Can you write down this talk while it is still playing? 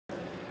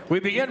We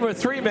begin with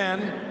three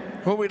men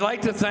who we'd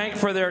like to thank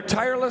for their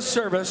tireless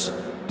service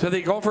to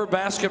the Gopher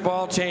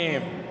basketball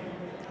team.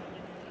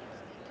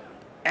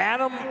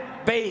 Adam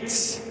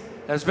Bates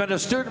has been a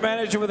student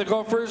manager with the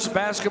Gophers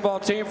basketball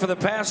team for the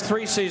past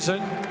 3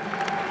 seasons.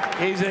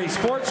 He's a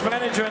sports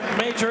management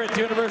major at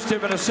the University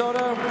of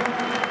Minnesota.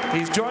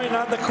 He's joined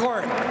on the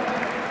court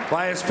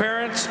by his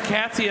parents,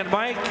 Kathy and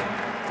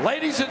Mike.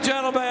 Ladies and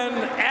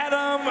gentlemen,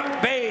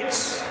 Adam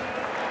Bates.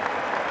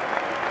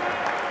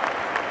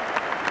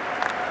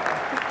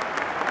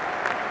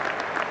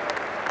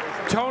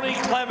 Tony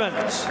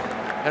Clemens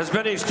has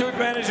been a student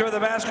manager of the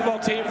basketball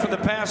team for the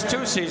past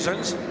 2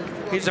 seasons.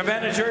 He's a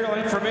managerial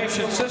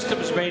information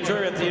systems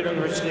major at the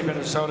University of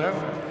Minnesota.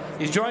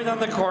 He's joined on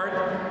the court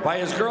by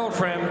his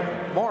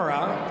girlfriend,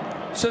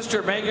 Maura,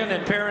 sister Megan,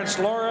 and parents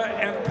Laura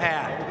and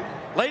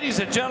Pat. Ladies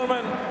and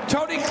gentlemen,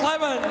 Tony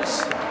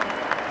Clemens.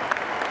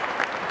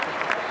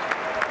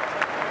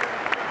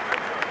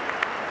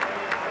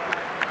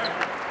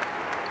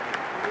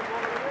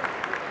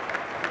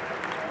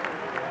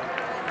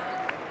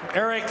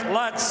 Eric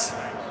Lutz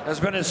has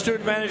been a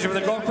student manager of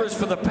the Gophers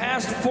for the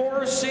past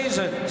 4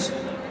 seasons.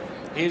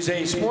 He's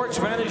a sports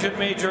management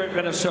major at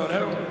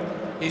Minnesota.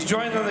 He's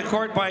joined on the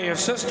court by his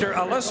sister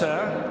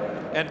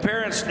Alyssa and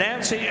parents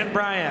Nancy and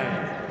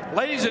Brian.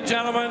 Ladies and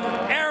gentlemen,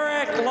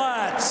 Eric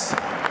Lutz.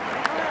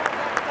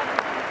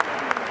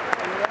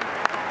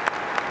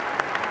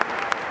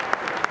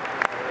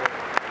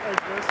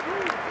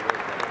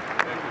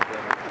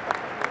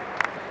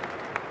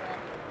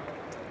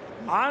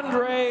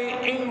 Andre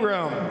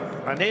Ingram,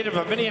 a native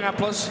of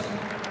Minneapolis,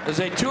 is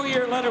a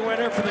 2-year letter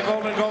winner for the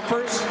Golden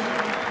Gophers.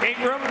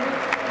 Ingram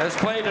has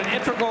played an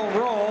integral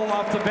role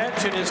off the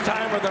bench in his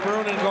time with the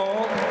Maroon and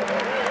Gold.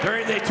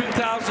 During the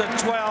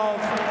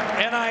 2012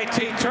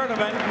 NIT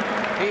tournament,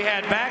 he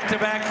had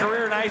back-to-back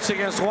career nights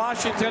against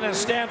Washington and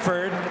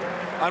Stanford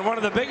on one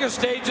of the biggest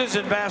stages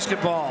in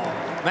basketball,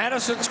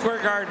 Madison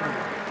Square Garden.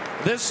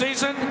 This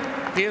season,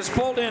 he has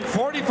pulled in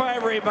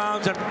 45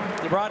 rebounds and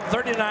brought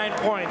 39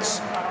 points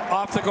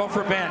off the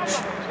Gopher bench.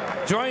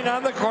 Joined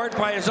on the court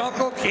by his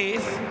uncle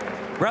Keith,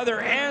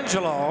 brother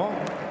Angelo,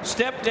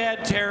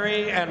 stepdad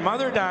Terry, and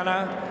mother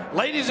Donna.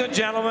 Ladies and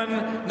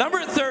gentlemen,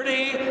 number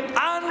 30,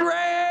 Andre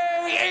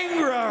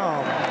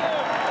Ingram.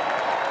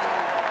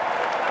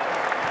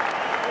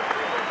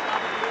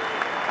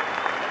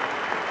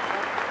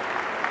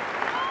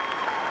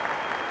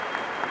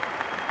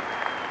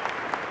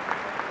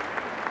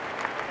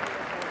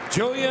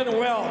 Julian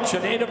Welch,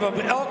 a native of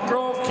Elk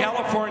Grove,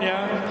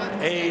 California,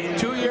 a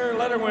 2-year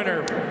letter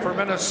winner for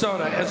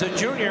Minnesota. As a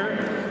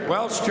junior,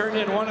 Welch turned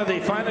in one of the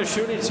finest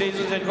shooting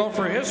seasons in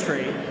Gopher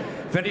history,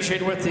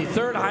 finishing with the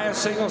 3rd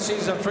highest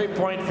single-season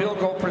 3-point field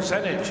goal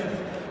percentage.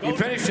 He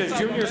finished his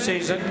junior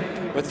season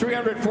with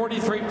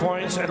 343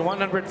 points and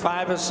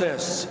 105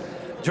 assists,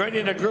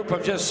 joining a group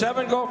of just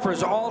 7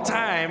 Gophers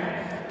all-time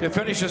to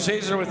finish the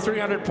season with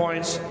 300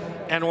 points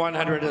and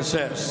 100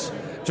 assists.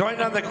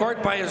 Joined on the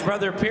court by his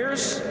brother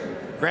Pierce,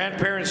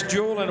 grandparents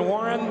Jewel and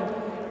Warren,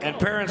 and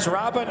parents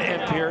Robin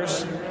and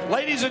Pierce.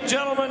 Ladies and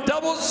gentlemen, 00,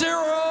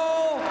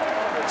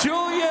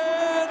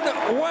 Julian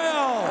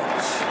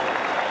Welch.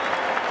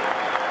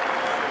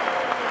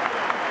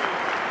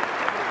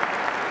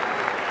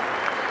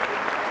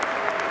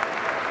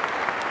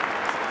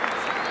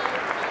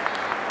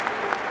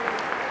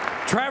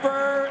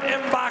 Trevor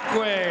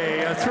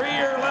Mbakwe, a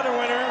 3-year letter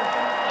winner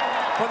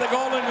for the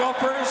Golden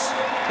Gophers.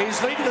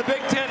 He's leading the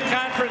Big Ten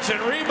Conference in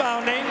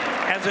rebounding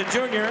as a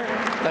junior.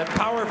 That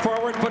power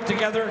forward put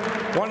together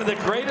one of the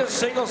greatest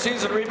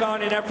single-season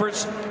rebounding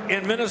efforts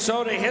in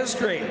Minnesota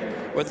history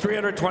with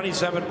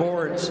 327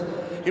 boards.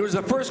 He was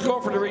the first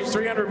Gopher to reach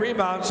 300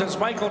 rebounds since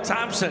Michael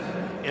Thompson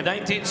in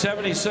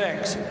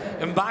 1976.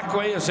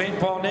 Mbakwe, a St.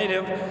 Paul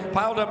native,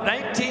 piled up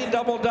 19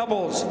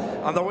 double-doubles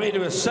on the way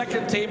to his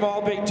 2nd-team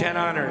All-Big Ten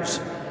honors.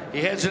 He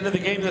heads into the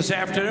game this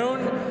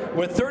afternoon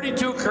with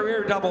 32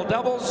 career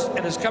double-doubles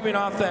and is coming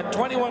off that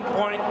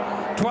 21-point,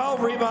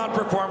 12-rebound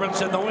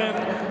performance in the win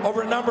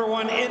over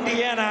 #1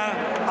 Indiana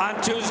on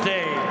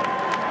Tuesday.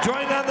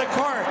 Joined on the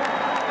court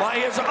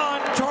by his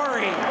Aunt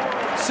Tori,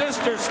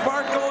 sister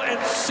Sparkle and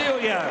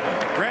Celia,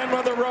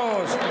 grandmother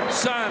Rose,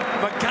 son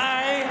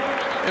Mbakwe,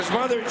 his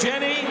mother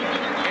Jenny,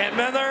 and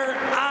mother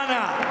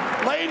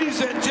Anna.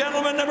 Ladies and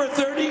gentlemen, number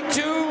 32,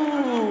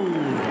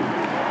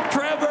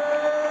 Trevor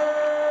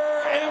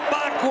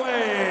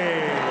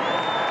Mbakwe.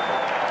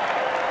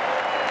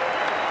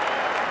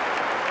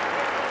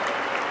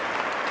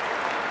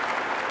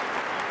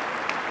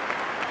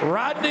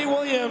 Rodney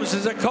Williams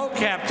is a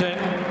co-captain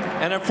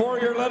and a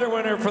 4-year letter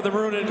winner for the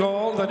Maroon and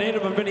Gold. The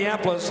native of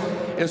Minneapolis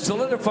is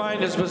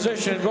solidifying his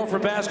position in Gopher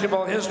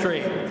basketball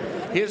history.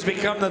 He has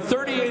become the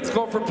 38th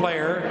Gopher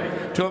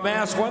player to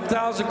amass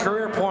 1,000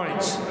 career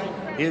points.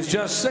 He is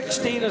just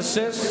 16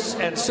 assists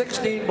and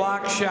 16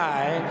 blocks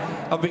shy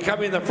of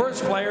becoming the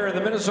first player in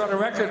the Minnesota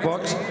record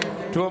books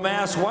to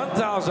amass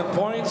 1,000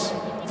 points,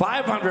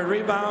 500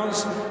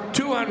 rebounds,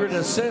 200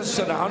 assists,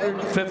 and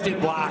 150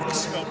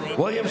 blocks.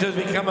 Williams has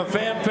become a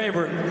fan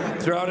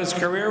favorite throughout his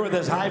career with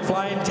his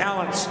high-flying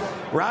talents.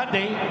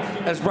 Rodney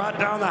has brought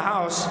down the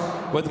house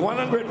with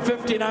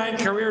 159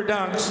 career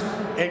dunks,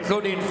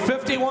 including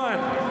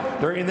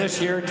 51 during this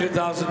year,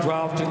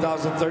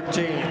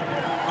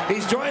 2012-2013.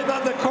 He's joined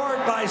on the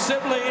court by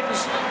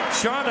siblings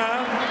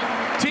Shauna,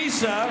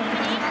 Tisa,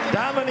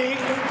 Dominique,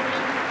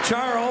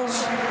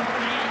 Charles,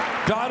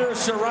 daughter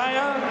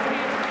Soraya,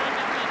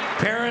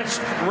 parents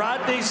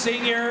Rodney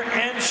Sr.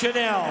 and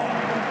Chanel.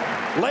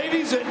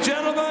 Ladies and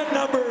gentlemen,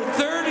 number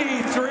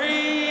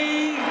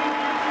 33,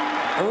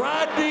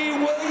 Rodney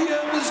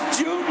Williams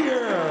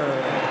Jr.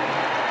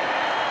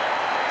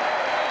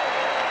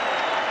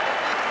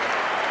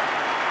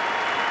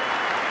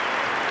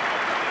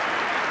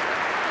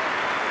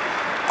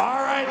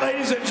 All right,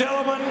 ladies and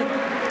gentlemen,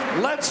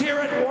 let's hear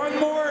it once